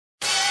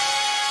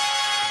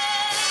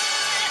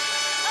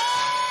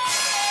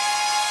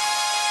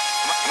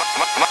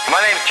My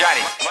name's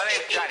Johnny. My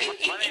name's Johnny.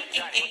 My name's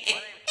Johnny.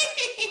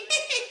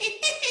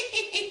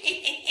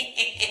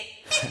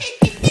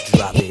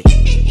 Drop it.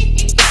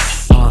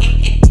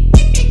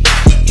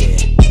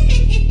 Yeah.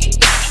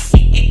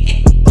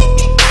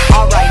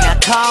 Alright, now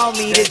call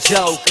me the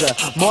Joker,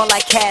 more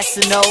like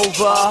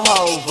Casanova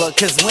Hova.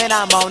 Cause when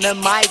I'm on the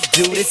mic,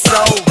 dude, it's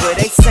over.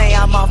 They say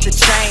I'm off the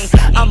chain,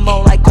 I'm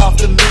more like off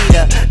the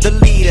meter. The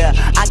leader,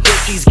 I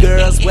get these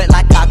girls wet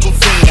like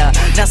Aquafina.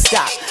 Now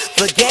stop,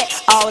 forget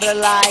all the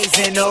lies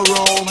and the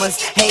rumors.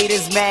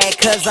 Haters mad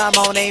cause I'm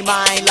on their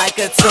mind like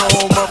a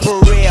tumor. For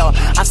real,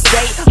 I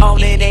stay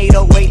on an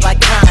 808 like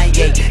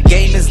Kanye.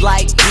 Game is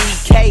like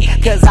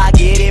BK cause I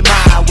get it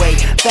my way.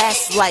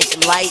 Fast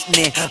like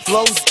lightning,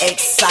 flows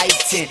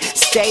exciting.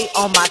 Stay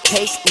on my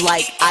cake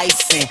like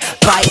icing.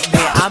 Bite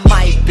me, I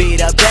might be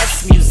the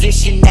best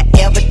musician that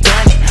ever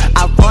done it.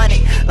 I run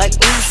it like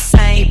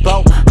Usain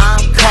Bolt.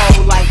 I'm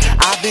cold like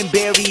I've been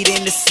buried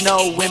in the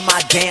snow with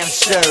my damn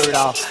shirt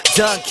off.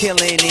 Done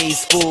killing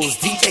these fools.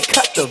 DJ,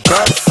 cut the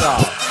verse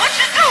off. What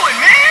you doing,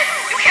 man?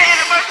 You can't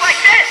hit a verse like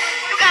that.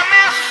 You got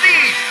mouth to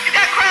feed. You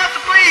got crowds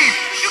to please.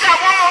 You got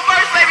one more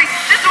verse, baby.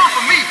 Just do it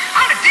for me.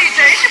 I'm the DJ.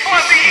 It's your boy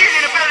B-Eazy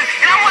in the building,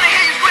 and I want to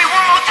hear you split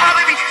one more time,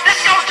 baby.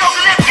 Let's go,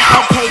 Joker. Let's go.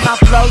 Okay, my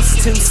flow's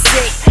too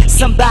sick.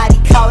 Somebody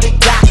call the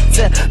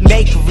doctor.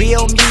 Make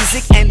real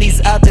music and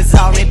these others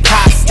are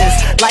imposters.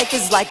 Life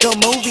is like a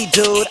movie,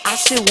 dude. I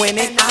should win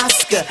an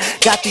Oscar.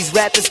 Got these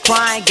rappers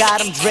crying, got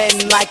them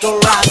dreading like a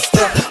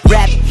roster.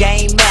 Rap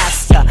game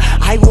master,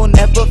 I will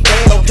never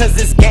fail. Cause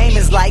this game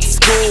is like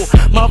school.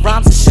 My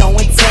rhymes are show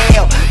and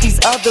tell. These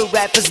other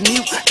rappers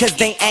mute cause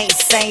they ain't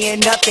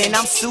saying nothing.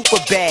 I'm super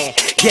bad.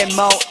 Get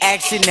more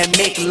action than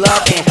make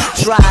loving.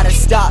 Try to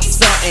start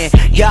something.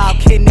 Y'all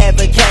can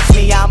never catch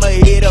me. I'ma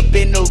hit up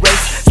in the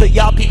race, so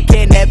y'all people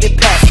can never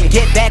pass me.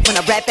 Get back when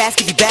I rap fast,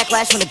 give you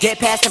backlash when I get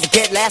past, never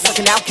get last. Like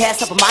an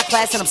outcast up of my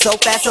class, and I'm so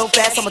fast, I'm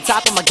on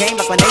top of my game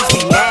like my name's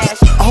B-Nash.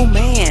 Oh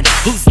man,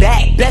 who's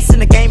that? Best in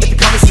the game if you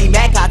call me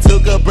MAK. I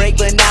took a break,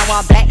 but now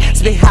I'm back.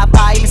 Spit hot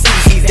fire and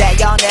species that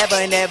y'all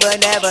never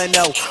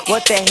know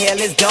what the hell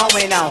is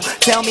going on.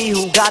 Tell me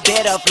who got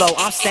better flow.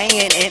 I'm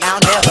staying and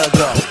I'll never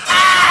go.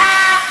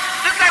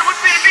 Looks like we're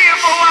finna be here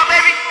for a while,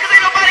 baby. Cause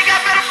ain't nobody got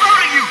better flow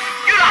than you.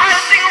 You the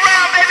hottest thing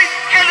around, baby.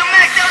 Can't the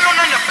MAK don't know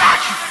nothing about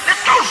you.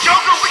 Let's go,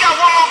 Joker. We got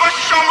one more verse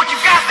to show 'em what you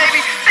got,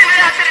 baby. Send it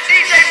out to the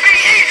DJ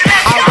B-Eazy.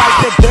 Let's go. Alright,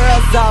 the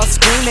girls all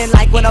screaming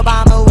like when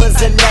Obama was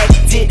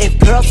elected. If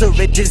girls are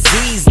a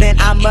disease, then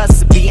I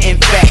must be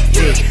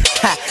infected.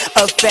 Ha,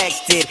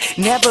 affected,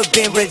 never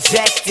been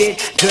rejected.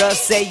 Girls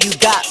say you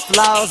got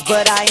flaws,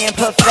 but I am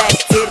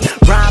perfected.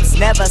 Rhymes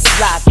never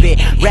sloppy,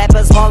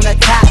 rappers wanna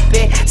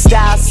copy.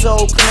 Style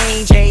so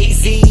clean,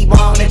 Jay-Z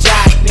wanna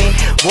jock me.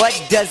 What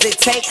does it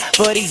take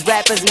for these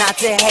rappers not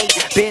to hate?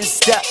 Been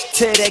stuck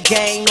to the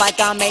game like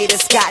I made a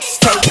scotch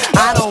tape.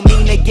 I don't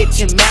mean to get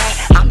you mad,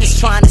 I'm just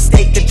trying to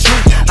state the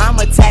truth. I'm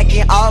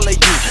attacking all of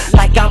you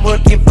like I'm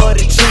working for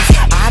the truth.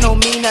 I don't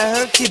mean to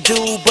hurt you,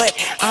 dude, but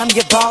I'm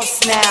your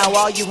boss now.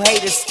 All you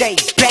haters stay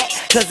back,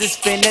 cause it's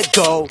finna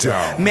go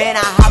down. Man,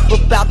 I hop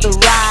up out the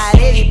ride,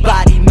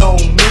 everybody know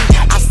me.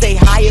 I stay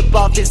high up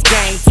off this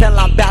game till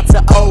I'm about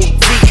to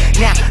OD.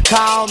 Now,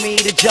 call me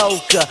the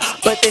Joker,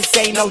 but this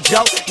ain't no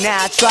joke.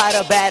 Now try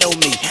to battle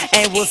me,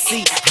 and we'll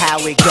see how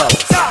it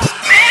goes.